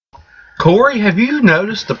Corey, have you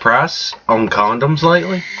noticed the price on condoms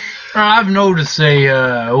lately? I've noticed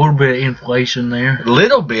a little bit of inflation there. A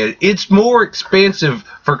little bit. It's more expensive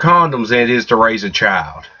for condoms than it is to raise a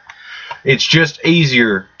child. It's just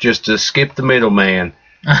easier just to skip the middleman.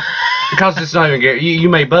 Because it's not even you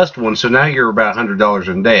may bust one, so now you're about $100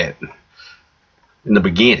 in debt in the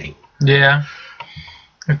beginning. Yeah.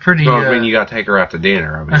 It's pretty... So, I mean, you got to take her out to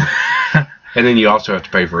dinner. I mean, and then you also have to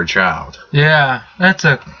pay for a child. Yeah, that's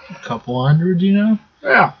a couple hundred, you know?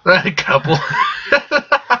 Yeah, a couple.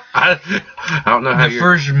 I don't know how the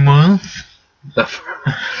first month?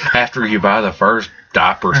 After you buy the first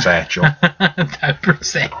diaper satchel. Diaper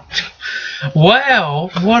satchel.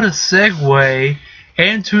 Well, what a segue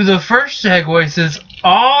into the first segue since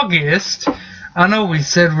August. I know we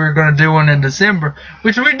said we were going to do one in December,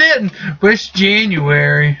 which we didn't, but it's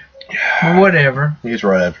January. Or whatever. It's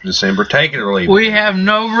right after December. Take it or leave it. We have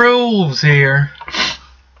no rules here.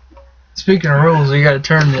 Speaking of rules, we got to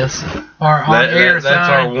turn this. Our on-air sign. That's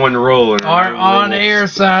our one rule. Our on-air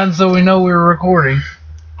sign, so we know we're recording.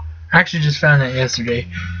 I actually just found that yesterday.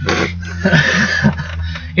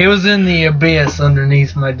 It was in the abyss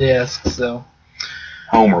underneath my desk, so.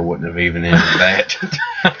 Homer wouldn't have even ended that.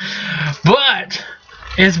 But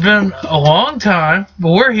it's been a long time,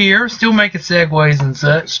 but we're here, still making segues and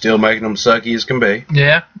such. Still making them sucky as can be.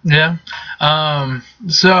 Yeah.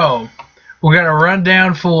 So we got a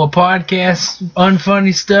rundown full of podcasts,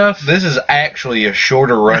 unfunny stuff. This is actually a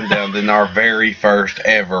shorter rundown than our very first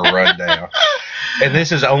ever rundown. And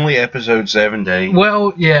this is only episode 17.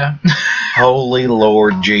 Well, yeah. Holy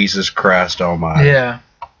Lord Jesus Christ Almighty. Yeah.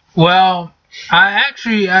 Well, I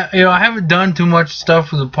haven't done too much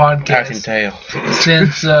stuff with the podcast. I can tell.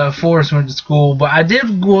 Since Forrest went to school, but I did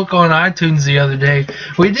look on iTunes the other day.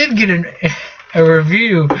 We did get a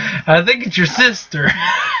review. I think it's your sister.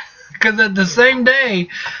 Because at the same day,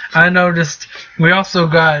 I noticed we also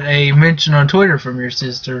got a mention on Twitter from your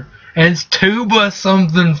sister. And it's Tuba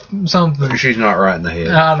something. She's not right in the head.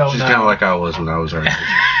 I don't know. She's kind of like I was when I was her age.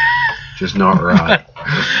 Just not right.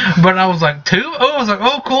 But I was like, Tuba? Oh, I was like,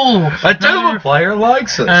 oh, cool. A Tuba player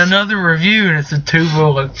likes us. Another review, and it's a Tuba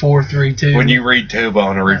like 432. When you read Tuba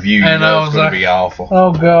on a review, you know it's going to be awful.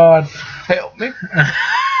 Oh, God. Help me.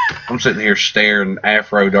 I'm sitting here staring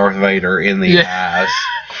Afro Darth Vader in the eyes.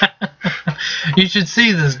 You should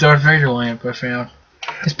see this Darth Vader lamp I found.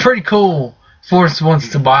 It's pretty cool. Forrest wants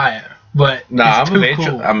to buy it, but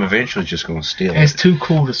I'm eventually just going to steal it. It's too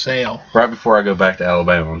cool to sell. Right before I go back to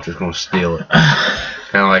Alabama, I'm just going to steal it.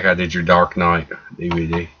 Kind of like I did your Dark Knight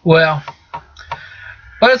DVD. Well,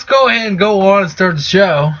 let's go ahead and go on and start the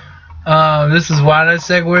show. This is Why Not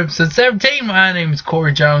Segue episode 17. My name is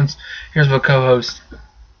Corey Jones. Here's my co-host,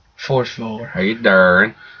 Forrest Fuller. How you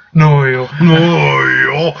doing? Noel.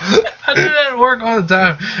 I do that at work all the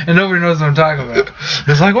time, and nobody knows what I'm talking about.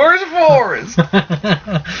 It's like, where's the Forrest?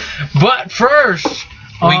 But first,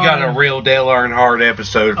 we got a real Dale Earnhardt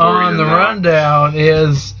episode for you on the rundown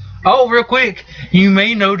is... Oh, real quick, you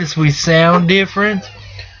may notice we sound different.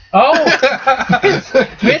 Oh,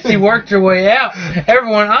 Missy worked her way out.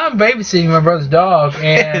 Everyone, I'm babysitting my brother's dog,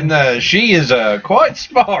 and she is quite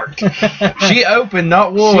smart. She opened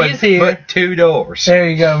not one, but 2 doors. There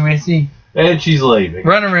you go, Missy. And she's leaving.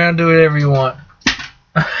 Run around, do whatever you want.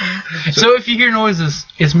 So if you hear noises,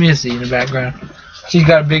 it's Missy in the background. She's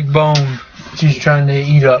got a big bone she's trying to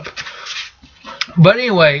eat up. But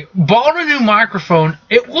anyway, bought a new microphone.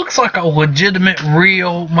 It looks like a legitimate,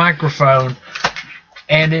 real microphone.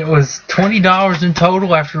 And it was $20 in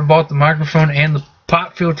total after I bought the microphone and the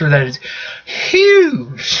pop filter that is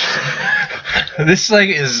huge. This thing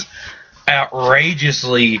is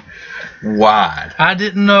outrageously wide. I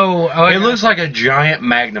didn't know. It looks like a giant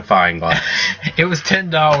magnifying glass. It was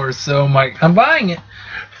 $10, so I'm like, I'm buying it.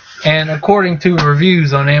 And according to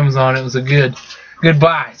reviews on Amazon, it was a good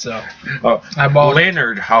buy. So I bought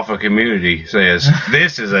Leonard Hoffa Community says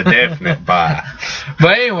this is a definite buy.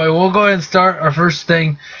 But anyway, we'll go ahead and start. Our first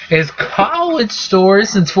thing is college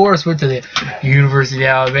stories. Since Forrest went to the University of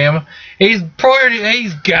Alabama, he's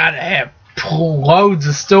got to have loads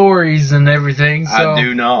of stories and everything. So I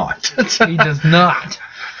do not. He does not.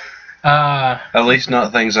 At least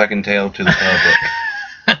not things I can tell to the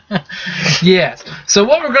public. Yes. So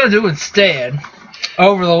what we're going to do instead,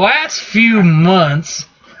 over the last few months,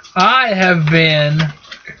 I have been,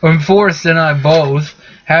 and Forrest and I both,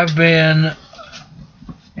 have been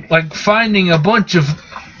like finding a bunch of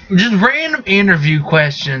just random interview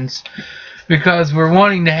questions because we're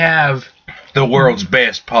wanting to have the world's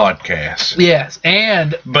best podcast. Yes,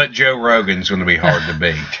 and But Joe Rogan's going to be hard to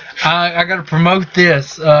beat. I got to promote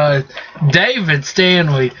this. David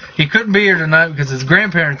Stanley, he couldn't be here tonight because his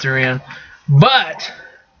grandparents are in, but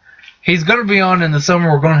he's going to be on in the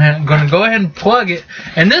summer. We're going to go ahead and plug it.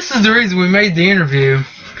 And this is the reason we made the interview,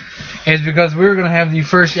 is because we were going to have the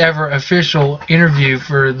first ever official interview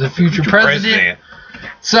for the future president.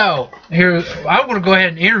 So, here, I'm going to go ahead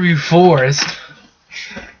and interview Forrest.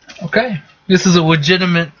 Okay. This is a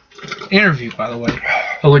legitimate interview, by the way.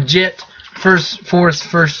 A legit Forrest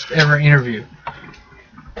first ever interview.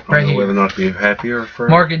 Right here. Whether or not to be happy or afraid.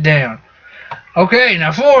 Mark it down. Okay,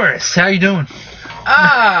 now Forrest, how you doing?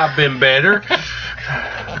 I've been better.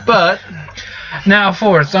 But now,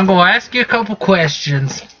 Forrest, I'm going to ask you a couple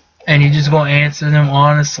questions, and you're just going to answer them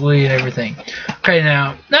honestly and everything. Okay,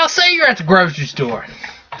 now say you're at the grocery store,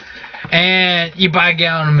 and you buy a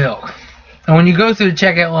gallon of milk. And when you go through the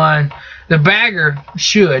checkout line, the bagger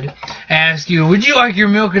should ask you, would you like your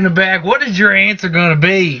milk in the bag? What is your answer going to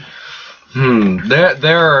be?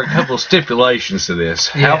 There are a couple of stipulations to this.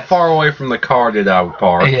 Yes. How far away from the car did I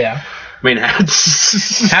park? Yeah. I mean,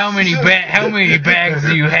 How many bags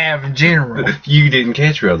do you have in general? You didn't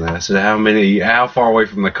catch me on that. I said, how far away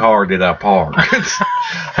from the car did I park?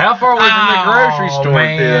 How far away from the grocery store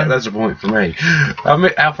that's a point for me.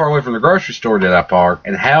 How far away from the grocery store did I park,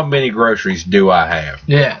 and how many groceries do I have?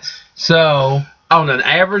 Yes. So, on an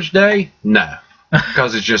average day, no.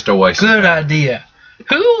 Because it's just a waste of time. Good idea.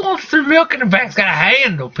 Who wants their milk in the bag? It's got a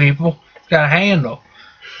handle, people. It's got a handle.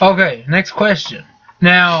 Okay, next question.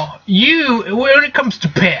 Now, when it comes to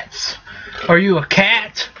pets, are you a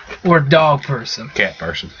cat or a dog person? Cat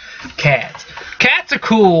person. Cats. Cats are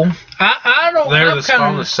cool. I don't. They're the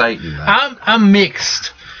spawn of Satan. I'm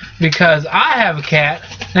mixed because I have a cat.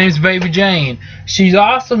 Name's Baby Jane. She's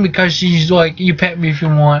awesome because she's like, you pet me if you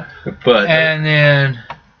want, and then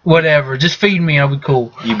whatever, just feed me, I'll be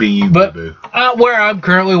cool. You be you, but boo. Where I'm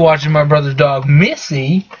currently watching my brother's dog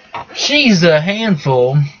Missy, she's a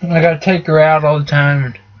handful. I gotta take her out all the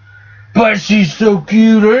time. But she's so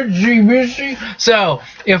cute, isn't she, Missy? So,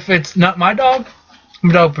 if it's not my dog, I'm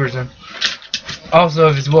a dog person. Also,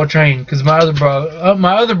 if it's well trained, because my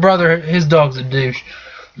other brother, his dog's a douche.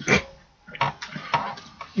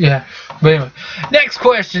 Yeah. But anyway, next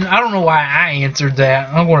question. I don't know why I answered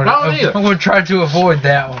that. I'm going to try to avoid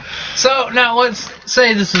that one. So now let's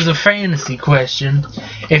say this is a fantasy question.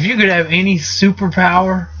 If you could have any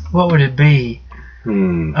superpower, what would it be?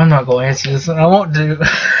 I'm not going to answer this one. I won't do.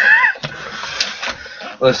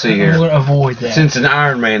 Let's see here. I'm going to avoid that. Since an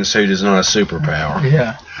Iron Man suit is not a superpower.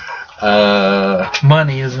 Yeah.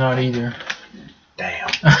 Money is not either. Damn.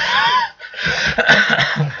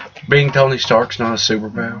 Being Tony Stark's not a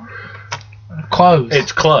superpower. Close.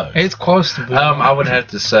 It's close. It's close to being. I would have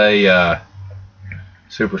to say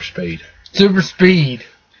super speed. Super speed.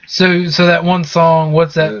 So that one song,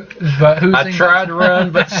 what's that about? Who I tried to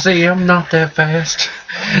run, but see, I'm not that fast.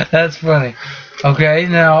 That's funny. Okay,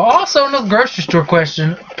 now also another grocery store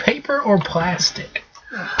question: paper or plastic?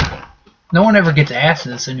 No one ever gets asked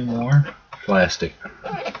this anymore. Plastic.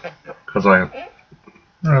 Because I'm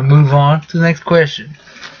gonna move on to the next question.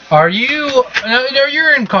 Are you?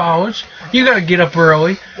 You're in college. You gotta get up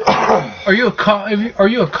early. Are you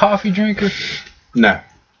a coffee drinker? No.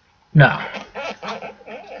 No.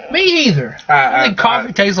 Me either. I think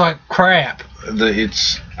coffee tastes like crap. I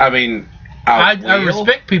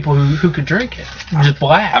respect people who could drink it. Just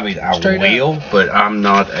black. I will, but I'm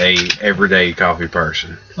not a everyday coffee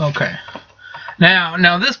person. Okay.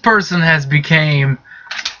 Now this person has became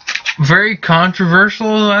very controversial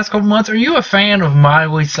the last couple months. Are you a fan of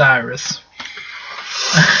Miley Cyrus?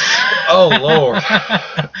 Oh, Lord.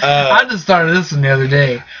 I just started listening the other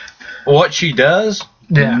day. What she does?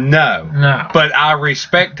 Yeah. No. But I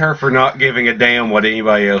respect her for not giving a damn what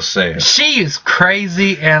anybody else says. She is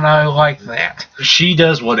crazy, and I like that. She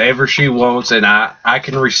does whatever she wants, and I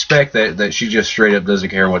can respect that she just straight up doesn't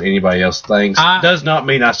care what anybody else thinks. Does not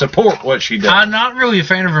mean I support what she does. I'm not really a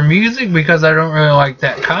fan of her music because I don't really like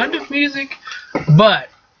that kind of music, but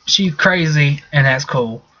she's crazy, and that's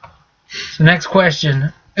cool. So next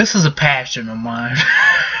question. This is a passion of mine.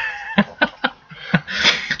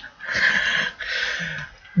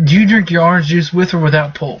 Do you drink your orange juice with or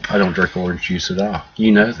without pulp? I don't drink orange juice at all.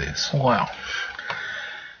 You know this. Wow.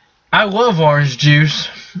 I love orange juice.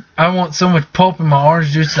 I want so much pulp in my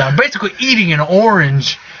orange juice that I'm basically eating an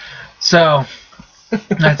orange. So,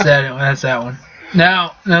 that's that one.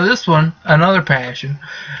 Now this one, another passion.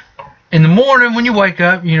 In the morning when you wake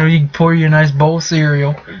up, you can pour you a nice bowl of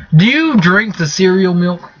cereal. Do you drink the cereal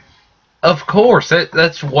milk? Of course,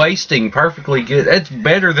 that's wasting perfectly good. That's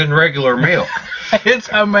better than regular milk. It's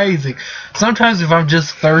amazing. Sometimes if I'm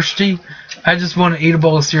just thirsty, I just want to eat a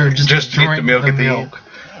bowl of cereal. Just Just drink get the milk at the end.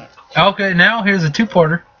 Okay, now here's a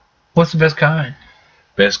two-parter. What's the best kind?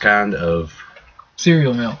 Best kind of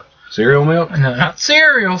Cereal milk. cereal milk? No, not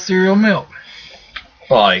cereal. Cereal milk.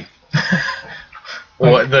 Like,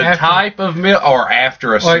 what, the after- type of milk or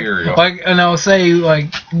after a cereal? And I'll say,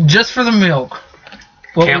 just for the milk.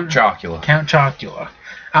 Count Chocula. Count Chocula.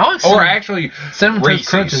 I would Or say actually, Cinnamon Toast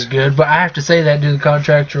Crunch is Reese's. good, but I have to say that due to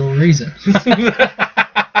contractual reasons.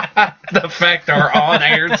 The fact our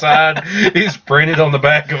on-air side is printed on the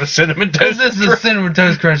back of a Cinnamon Toast This is Cinnamon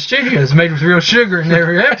Toast Crunch Studios, made with real sugar in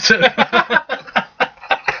every episode.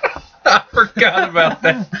 I forgot about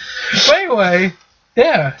that. But anyway,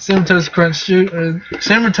 yeah, Cinnamon Toast Crunch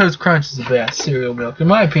is the best cereal milk, in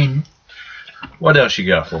my opinion. What else you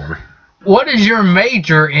got for me? What is your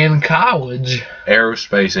major in college?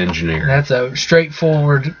 Aerospace engineering. That's a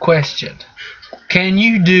straightforward question. Can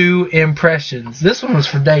you do impressions? This one was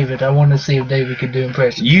for David. I wanted to see if David could do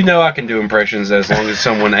impressions. You know I can do impressions as long as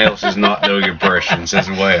someone else is not doing impressions as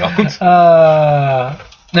well.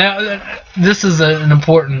 Now, this is an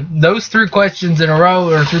important... Those 3 questions in a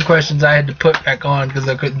row are 3 questions I had to put back on because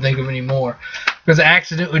I couldn't think of any more. Because I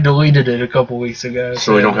accidentally deleted it a couple weeks ago.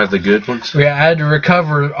 So we don't have the good ones? Yeah, I had to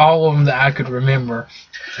recover all of them that I could remember.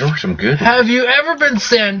 There were some good ones. Have you ever been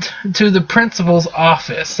sent to the principal's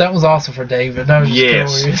office? That was also for David. That was just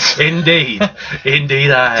Yes, curious. indeed. Indeed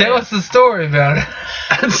I have. Tell us the story about it.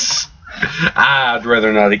 I'd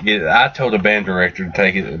rather not get it. I told a band director to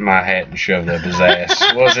take it in my hat and shove it up his ass.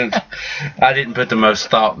 I didn't put the most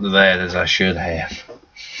thought into that as I should have.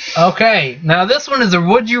 Okay, now this one is a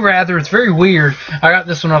would you rather. It's very weird. I got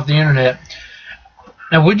this one off the internet.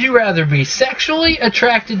 Now, would you rather be sexually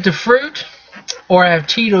attracted to fruit or have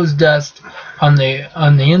Cheetos dust on the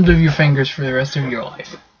end of your fingers for the rest of your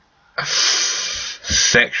life?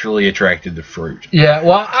 Sexually attracted to fruit. Yeah,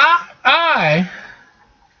 well,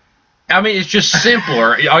 I mean, it's just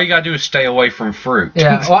simpler. All you gotta do is stay away from fruit.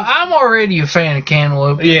 yeah, well, I'm already a fan of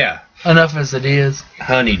cantaloupe. Yeah. Enough as it is.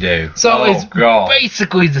 Honeydew. So it's God.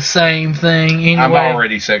 basically the same thing anyway. I'm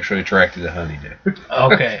already sexually attracted to honeydew.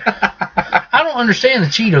 Okay. I don't understand the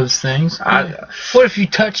Cheetos things. I- What if you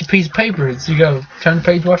touch a piece of paper? You go, turn the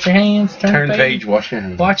page, wash your hands. Turn the page, wash your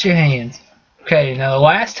hands. Wash your hands. Okay, now the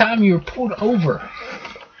last time you were pulled over.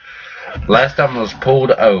 Last time I was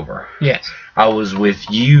pulled over, Yes. I was with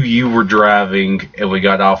you. You were driving, and we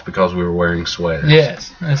got off because we were wearing sweaters.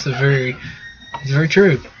 Yes. It's very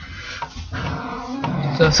true.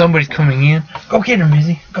 So somebody's coming in. Go get him,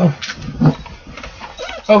 Izzy. Go.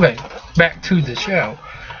 Okay, back to the show.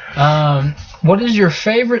 What is your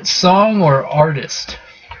favorite song or artist?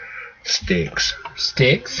 Styx.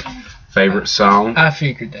 Styx? Favorite song? I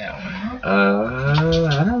figured that one.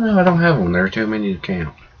 I don't know. I don't have one. There are too many to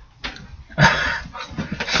count.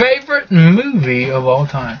 Favorite movie of all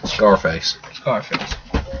time? Scarface. Scarface.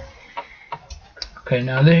 Okay,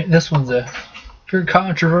 now this one's a very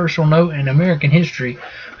controversial note in American history.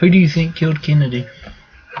 Who do you think killed Kennedy?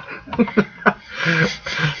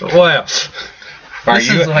 Well, This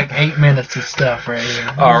is like 8 minutes of stuff right here.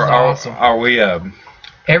 This is awesome. Are we?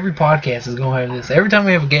 Every podcast is gonna have this. Every time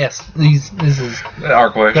we have a guest, this is Our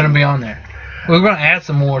question. gonna be on there. We're gonna add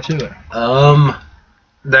some more to it.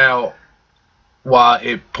 Now, while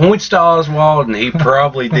it points to Oswald, and he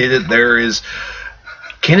probably did it,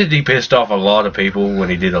 Kennedy pissed off a lot of people when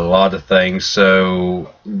he did a lot of things,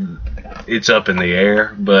 so it's up in the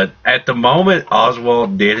air. But at the moment,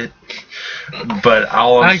 Oswald did it. But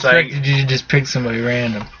all I I'm saying, expected you to just pick somebody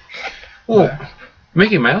random. well,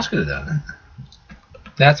 Mickey Mouse could have done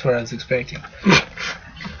it. That's what I was expecting.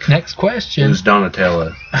 Next It question. was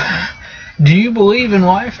Donatello. Do you believe in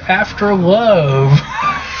life after love?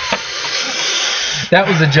 That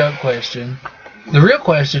was a joke question. The real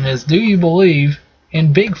question is, do you believe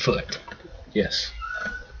in Bigfoot? Yes.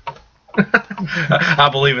 I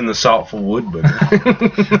believe in the saltful wood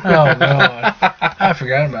booger. Oh, God. I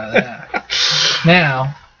forgot about that.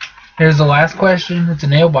 Now, here's the last question. It's a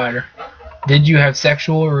nail biter. Did you have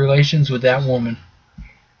sexual relations with that woman?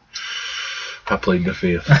 I plead the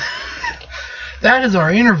fifth. That is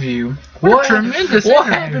our interview. What a tremendous What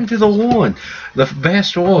interview. happened to the one? The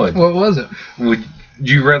best one? What was it? Would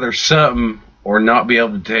you rather something or not be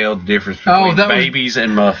able to tell the difference between that was- babies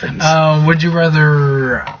and muffins? Would you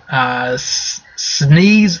rather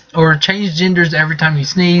sneeze or change genders every time you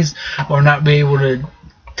sneeze, or not be able to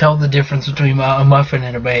tell the difference between a muffin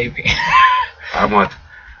and a baby? I'm like,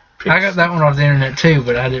 I got that one off the internet too,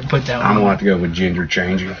 but I didn't put that one. I'm gonna have to go with ginger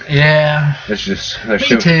changing. Yeah. It's just Me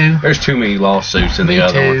too. There's too many lawsuits in the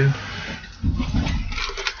other one.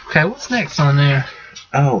 Okay, what's next on there?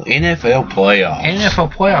 Oh, NFL playoffs.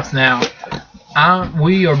 NFL playoffs now.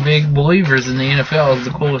 We are big believers in the NFL as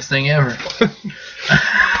the coolest thing ever.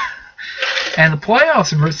 And the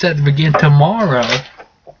playoffs are set to begin tomorrow.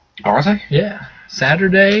 Are they? Yeah.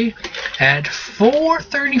 Saturday at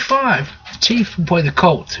 4:35. The Chiefs will play the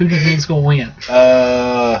Colts. Who do you think is going to win?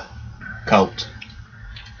 Colts.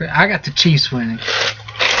 I got the Chiefs winning.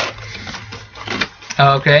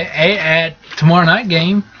 Okay. At tomorrow night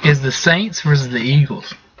game is the Saints versus the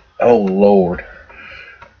Eagles. Oh, Lord.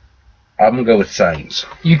 I'm going to go with Saints.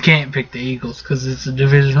 You can't pick the Eagles because it's a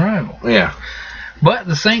division rival. Yeah. But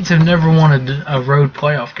the Saints have never won a road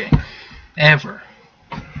playoff game. Ever.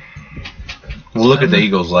 Well, look at the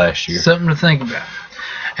Eagles last year. Something to think about.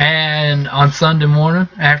 And on Sunday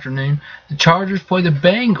afternoon, the Chargers play the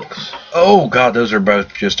Bengals. Oh, God, those are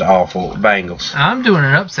both just awful. Bengals. I'm doing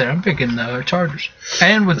an upset. I'm picking the Chargers.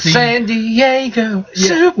 And with the San Diego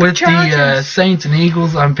with the Saints and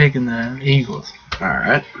Eagles, I'm picking the Eagles. All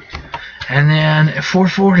right. And then at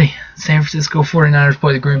 4:40, San Francisco 49ers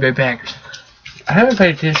play the Green Bay Packers. I haven't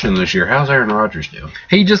paid attention this year. How's Aaron Rodgers doing?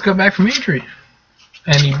 He just got back from injury.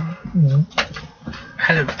 And he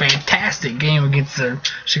had a fantastic game against the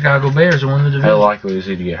Chicago Bears and won the division. How likely is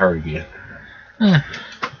he to get hurt again?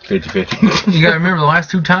 50-50. You got to remember the last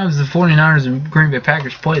two times the 49ers and Green Bay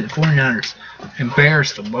Packers played, the 49ers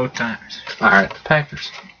embarrassed them both times. All right,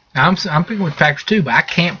 Packers. I'm picking with Packers too, but I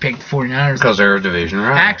can't pick the 49ers. Because they're a division,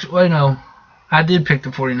 right? Actually, no. I did pick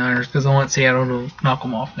the 49ers because I want Seattle to knock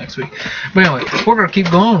them off next week. But anyway, we're going to keep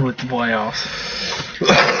going with the playoffs.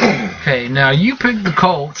 Okay, now you picked the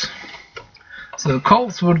Colts. So the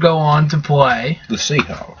Colts would go on to play. The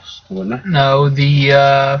Seahawks, wouldn't they? No,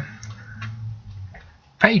 the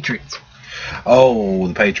Patriots. Oh,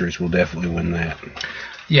 the Patriots will definitely win that.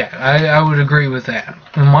 Yeah, I would agree with that.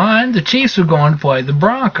 In mine, the Chiefs would go on to play the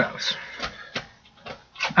Broncos.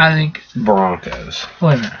 I think. Broncos.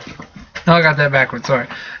 Wait a minute. No, I got that backwards. Sorry.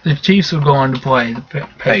 The Chiefs would go on to play the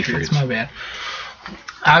Patriots. My bad.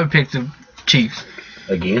 I would pick the Chiefs.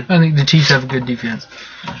 Again? I think the Chiefs have a good defense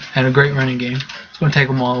and a great running game. It's going to take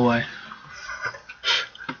them all the way.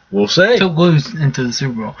 We'll see. They'll lose into the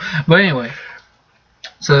Super Bowl. But anyway,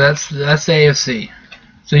 so that's the AFC.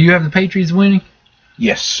 So you have the Patriots winning?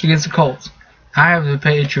 Yes. Against the Colts. I have the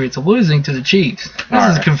Patriots losing to the Chiefs.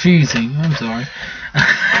 This is confusing. I'm sorry.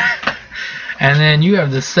 And then you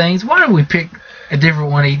have the Saints. Why don't we pick a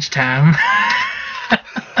different one each time?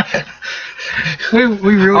 we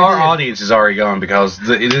really Our did. audience is already gone because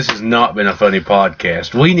this has not been a funny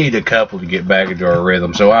podcast. We need a couple to get back into our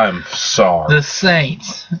rhythm, so I'm sorry. The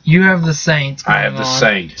Saints. You have the Saints. I have the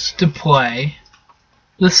Saints. To play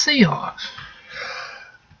the Seahawks.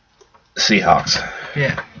 Seahawks.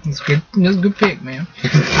 Yeah, that's good. That's a good pick, man.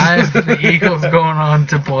 I have the Eagles going on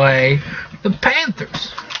to play the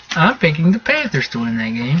Panthers. I'm picking the Panthers to win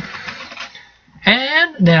that game.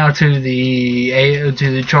 And now to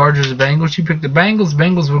the Chargers and Bengals. You pick the Bengals.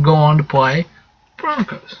 Bengals will go on to play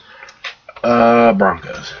Broncos.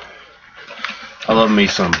 Broncos. I love me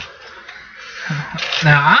some.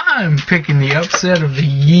 Now I'm picking the upset of the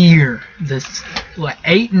year. This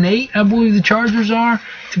 8-8, I believe the Chargers are,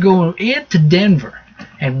 to go into Denver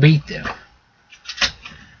and beat them.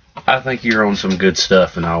 I think you're on some good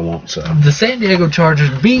stuff, and I want some. The San Diego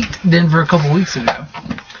Chargers beat Denver a couple weeks ago.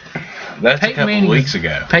 That's a couple weeks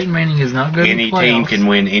ago. Peyton Manning is not good in the playoffs. Any team can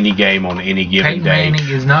win any game on any given Peyton day. Manning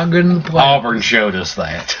is not good in the playoffs. Auburn showed us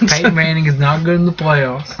that. Peyton Manning is not good in the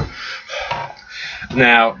playoffs.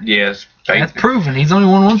 Now, yes. That's proven. He's only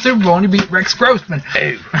won one Super Bowl and he beat Rex Grossman.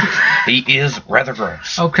 Oh, he is rather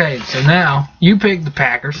gross. Okay, so now you pick the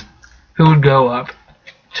Packers, who would go up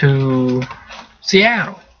to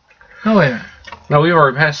Seattle. No, wait a minute. No, we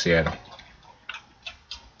already passed Seattle.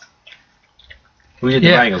 We did the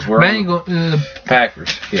Bengals. We're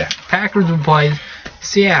Packers. Yeah. Packers would play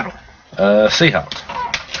Seattle. Seahawks.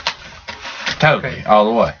 Totally. Okay. All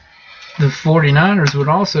the way. The 49ers would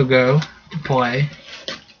also go to play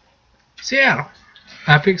Seattle.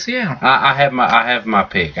 I picked Seattle. I have my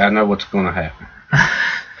pick. I know what's going to happen.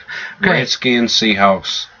 Okay. Redskins,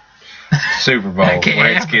 Seahawks, Super Bowl.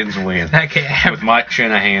 Redskins win. That can't happen. With Mike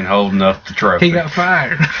Shanahan holding up the trophy. He got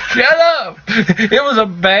fired. Shut up! It was a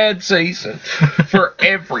bad season for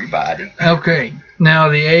everybody. Okay. Now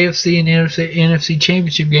the AFC and NFC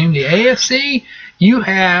championship game. The AFC, you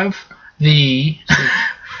have the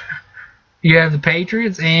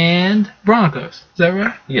Patriots and Broncos. Is that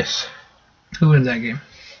right? Yes. Who wins that game?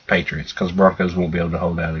 Patriots, because Broncos won't be able to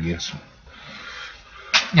hold out against them.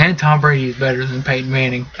 And Tom Brady is better than Peyton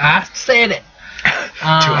Manning. I said it.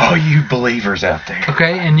 To all you believers out there.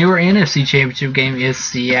 Okay, and your NFC Championship game is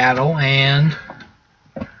Seattle and...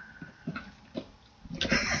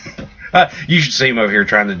 You should see him over here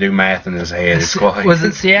trying to do math in his head. It's quite... Was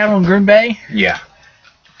it Seattle and Green Bay? Yeah.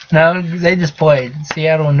 No, they just played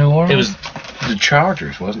Seattle and New Orleans. It was the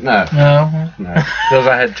Chargers, wasn't it? No. Because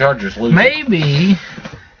I had Chargers losing. Maybe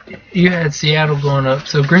you had Seattle going up,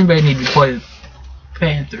 so Green Bay needed to play the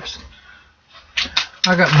Panthers.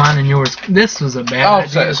 I got mine and yours. This was a bad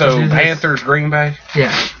idea. So Panthers, Green Bay?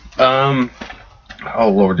 Yeah. Oh,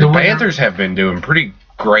 Lord. The Panthers have been doing pretty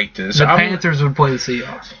great this. The Panthers would play the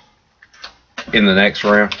Seahawks. In the next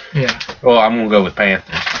round? Yeah. Well, I'm going to go with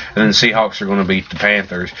Panthers. And then the Seahawks are going to beat the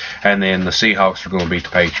Panthers. And then the Seahawks are going to beat the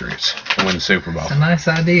Patriots and win the Super Bowl. That's a nice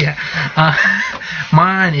idea.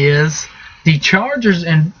 Mine is the Chargers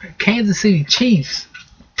and Kansas City Chiefs.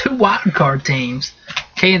 2 wild card teams.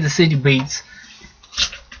 Kansas City beats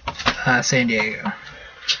San Diego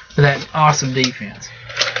for that awesome defense.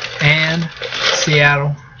 And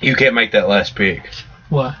Seattle. You can't make that last pick.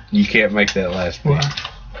 What? You can't make that last pick. What?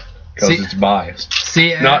 Because it's biased.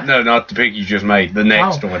 Seattle. Not the pick you just made. The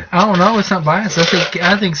next one. I don't know. It's not biased.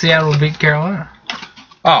 I think Seattle will beat Carolina.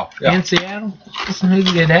 Oh, yeah. In Seattle.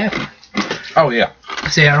 It happened. Oh, yeah.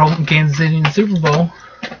 Seattle and Kansas City in the Super Bowl.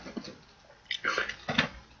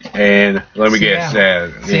 And let me guess.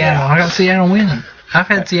 Seattle. I got Seattle winning. I've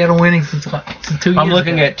had Seattle winning since 2 years I'm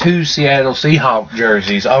looking ago. at 2 Seattle Seahawks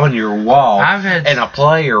jerseys on your wall and a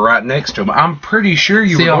player right next to them. I'm pretty sure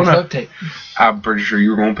you were going to... I'm pretty sure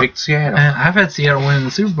you were going to pick Seattle. I've had Seattle winning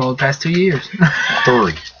the Super Bowl the past 2 years. 3.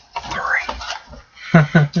 All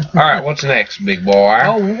right, what's next, big boy?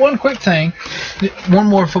 Oh, one quick thing. One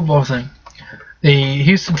more football thing. The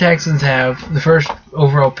Houston Texans have the first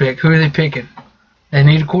overall pick. Who are they picking? They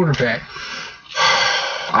need a quarterback.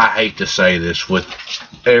 I hate to say this with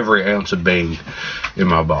every ounce of being in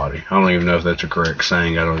my body. I don't even know if that's a correct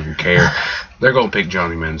saying. I don't even care. They're going to pick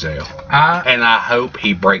Johnny Manziel. And I hope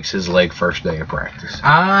he breaks his leg first day of practice.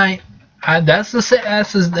 That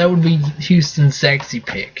would be Houston's sexy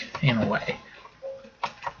pick, in a way.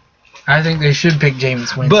 I think they should pick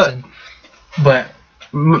Jameis Winston. But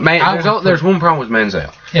there's one problem with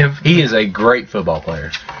Manziel. He is a great football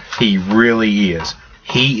player. He really is.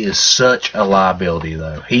 He is such a liability,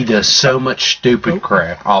 though. He does so much stupid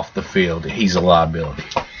crap off the field. He's a liability.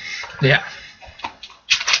 Yeah.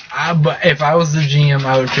 But if I was the GM,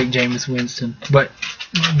 I would pick Jameis Winston. But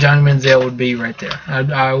Johnny Manziel would be right there.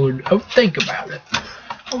 I would think about it.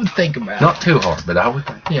 Not too hard, but I would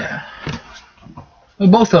think. Yeah. Well,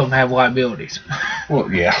 both of them have liabilities.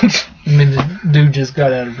 Well, yeah. I mean, the dude just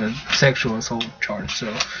got out of a sexual assault charge,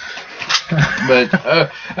 so... But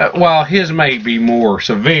while his may be more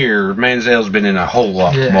severe, Manziel's been in a whole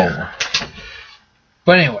lot more.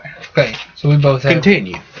 But anyway, okay, so we both have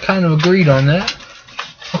kind of agreed on that.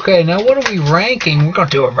 Okay, now what are we ranking? We're going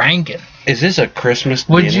to do a ranking. Is this a Christmas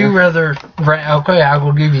dinner? Would you rather... Okay, I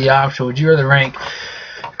will give you the option. Would you rather rank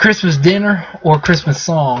Christmas dinner or Christmas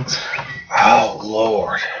songs? Oh,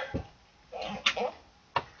 Lord.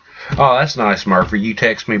 Oh, that's nice, Murphy. You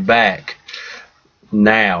text me back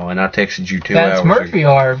now, and I texted you 2 hours ago. That's Murphy,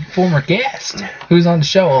 our former guest, who's on the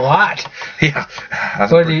show a lot. Yeah.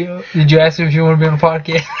 Did you ask him if you want to be on the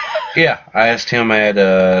podcast? Yeah, I asked him at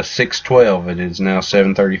 6:12. It is now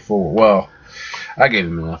 7:34. Well, I gave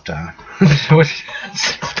him enough time.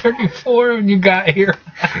 6:34 when you got here?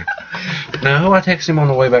 No, I texted him on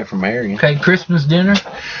the way back from Marion. Okay, Christmas dinner?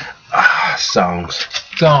 Songs.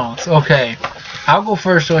 Okay. I'll go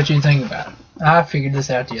first so what you think about it. I figured this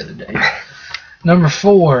out the other day. Number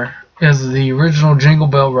 4 is the original Jingle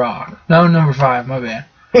Bell Rock. No, number 5, my bad.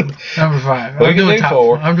 Number 5. I'm doing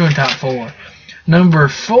top 4. Number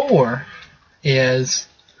 4 is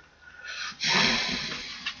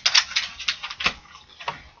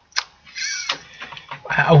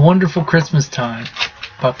A Wonderful Christmas Time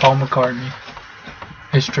by Paul McCartney.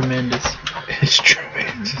 It's tremendous. It's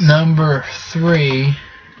tremendous. Number 3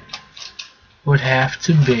 would have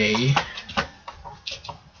to be...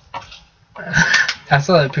 I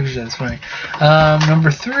saw that picture, that's funny.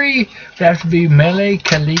 Number 3 would have to be Mele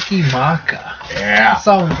Kaliki Maka. Yeah. That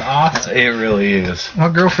song is awesome. It really is. My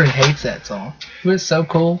girlfriend hates that song. But it's so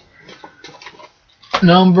cool.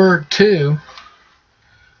 Number 2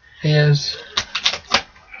 is...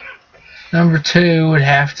 Number 2 would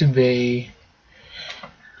have to be...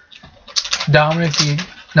 Dominic,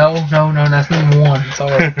 no, that's number 1.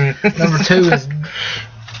 Sorry. Number 2 is...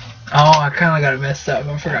 Oh, I kind of got it messed up.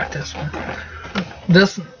 I forgot this one.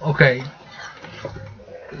 Okay.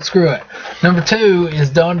 Screw it. Number 2 is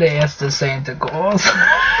Donde Está Santa Claus.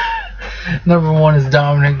 Number 1 is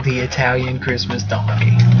Dominic the Italian Christmas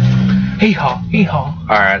Donkey. Hee-haw, hee-haw.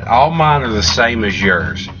 Alright, all mine are the same as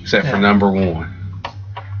yours, except for number 1.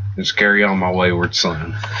 It's Carry On My Wayward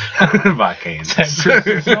Son by Kansas.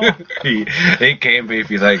 It can be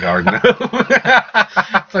if you think hard enough.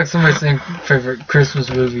 It's like somebody saying favorite Christmas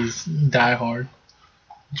movies, Die Hard.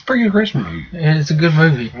 It's a pretty good Christmas movie. And it's a good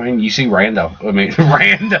movie. I mean, you see Randolph.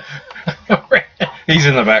 Randolph. He's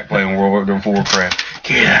in the back playing World of Warcraft.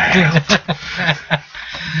 Get out.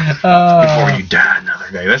 Before you die another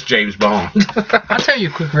day. That's James Bond. I'll tell you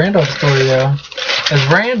a quick Randolph story, though. As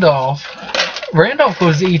Randolph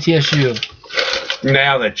goes to ETSU.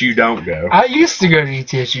 Now that you don't go. I used to go to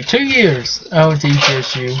ETSU. 2 years I went to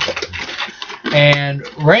ETSU. And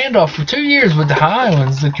Randolph, for 2 years, with the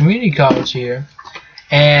Highlands, the community college here.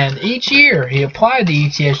 And each year, he applied to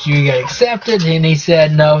ETSU, he got accepted, and he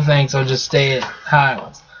said, no, thanks, I'll just stay at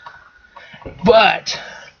Highlands. But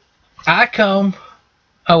I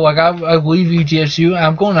leave ETSU,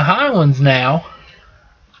 I'm going to Highlands now.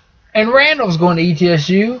 And Randall's going to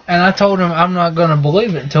ETSU, and I told him I'm not going to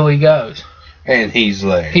believe it until he goes. And he's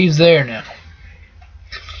there. He's there now.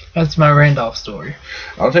 That's my Randolph story.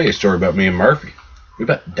 I'll tell you a story about me and Murphy. We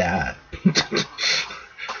about died.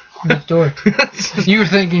 Good story. You were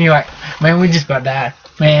thinking, you're like, man, we just about died.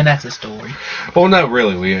 Man, that's a story. Well, no,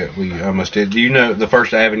 really, we almost did. Do you know the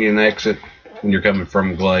First Avenue and exit when you're coming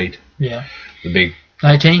from Glade? Yeah. The big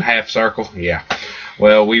 19? half circle? Yeah.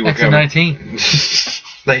 Well, we were Exit coming. 19.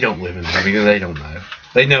 They don't live in there because they don't know.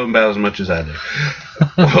 They know about as much as I do.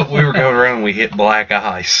 Well, we were going around and we hit black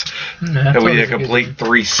ice. And we did a complete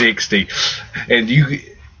 360. And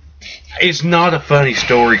it's not a funny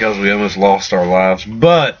story because we almost lost our lives,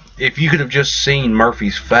 but if you could have just seen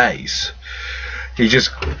Murphy's face, if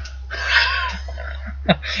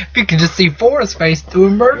you could just see Forrest's face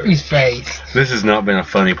doing Murphy's face. This has not been a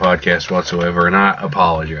funny podcast whatsoever, and I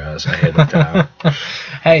apologize ahead of time.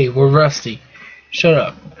 Hey, we're rusty. Shut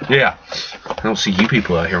up. Yeah. I don't see you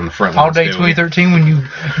people out here on the front All lines. day 2013 when you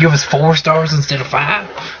give us 4 stars instead of 5.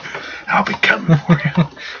 I'll be coming for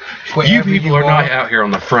you. You people are not out here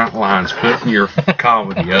on the front lines putting your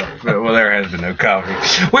comedy up. Well, there has been no comedy.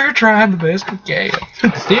 We're trying the best we can.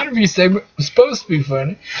 The interview segment was supposed to be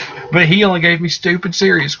funny. But he only gave me stupid,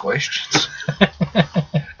 serious questions.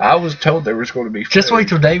 I was told there was going to be food. Just wait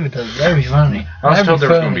till David does it. That'd be funny. I was told there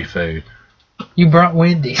was going to be food. You brought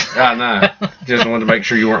Wendy's. I know. Just wanted to make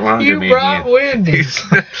sure you weren't lying to me You brought Wendy's.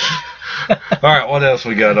 Alright, what else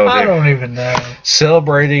we got on there? I don't even know.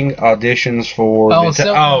 Celebrating auditions for... God,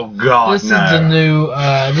 this is the new...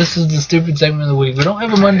 this is the stupid segment of the week. We don't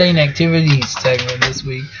have a mundane activities segment this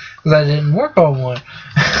week because I didn't work on one.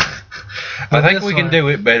 I think we can do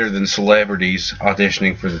it better than celebrities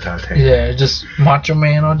auditioning for the Titanic. Yeah, just Macho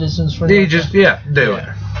Man auditions for do it.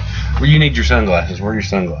 Well, you need your sunglasses. Where are your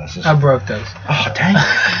sunglasses? I broke those. Oh, dang.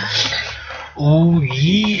 Oh,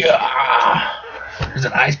 yeah. There's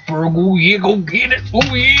an iceberg. Oh, yeah, go get it.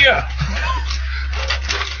 Oh, yeah.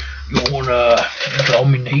 You want to draw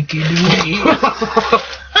me naked? Oh, yeah.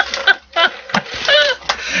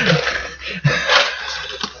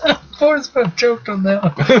 Forrest choked on that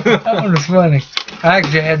one. That one was funny. I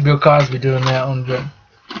actually had Bill Cosby doing that one, but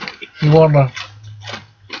you want to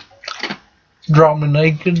draw me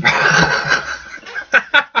naked?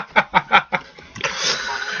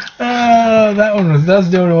 That's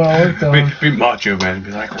the only one I worked on. Be Macho Man.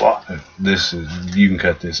 Be like, what? You can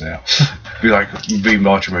cut this out. Be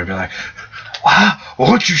Macho Man. Be like, why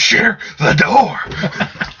won't you share the door?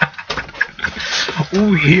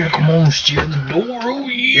 Oh yeah, come on, share the door. Oh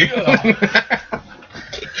yeah.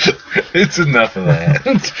 It's enough of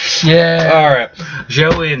that. Yeah. All right.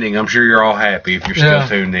 Show ending. I'm sure you're all happy if you're still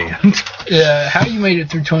tuned in. Yeah. How you made it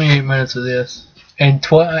through 28 minutes of this? And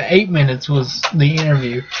 8 minutes was the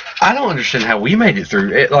interview. I don't understand how we made it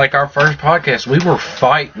through. Like our first podcast, we were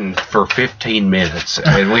fighting for 15 minutes,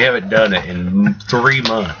 and we haven't done it in 3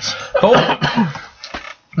 months. 4.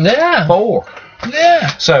 Yeah. 4. Yeah.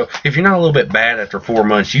 So if you're not a little bit bad after 4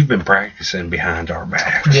 months, you've been practicing behind our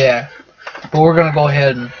backs. Yeah. But we're gonna go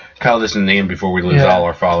ahead and call this an end before we lose all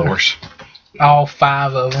our followers. All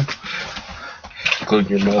 5 of them.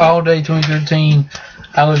 Including your mother. All day 2013.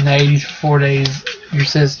 I lived in the 80s for 4 days. Your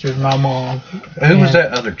sister, my mom. Who was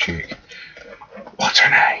that other chick? What's her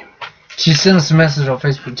name? She sent us a message on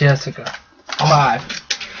Facebook, Jessica. 5.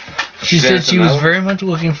 She said she was very much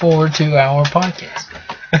looking forward to our podcast.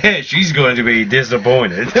 She's going to be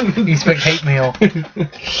disappointed. Expect hate mail at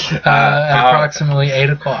approximately 8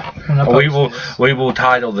 o'clock. We will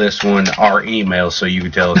title this one "Our Email" so you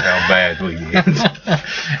can tell us how bad we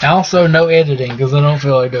get. Also, no editing because I don't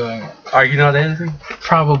feel like doing it. Are you not editing?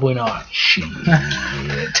 Probably not. Shit.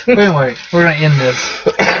 Anyway, we're gonna end this.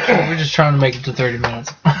 We're just trying to make it to 30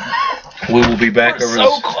 minutes. We will be back We're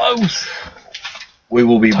so close. We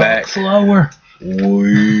will be Talk back. slower.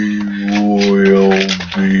 We will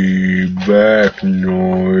be back,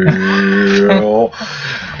 Noel.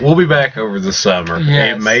 We'll be back over the summer.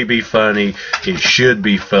 Yes. It may be funny. It should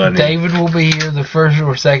be funny. David will be here the first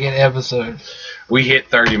or second episode. We hit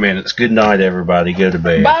 30 minutes. Good night, everybody. Go to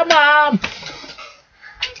bed. Bye, Mom.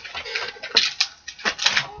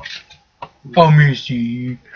 I miss you.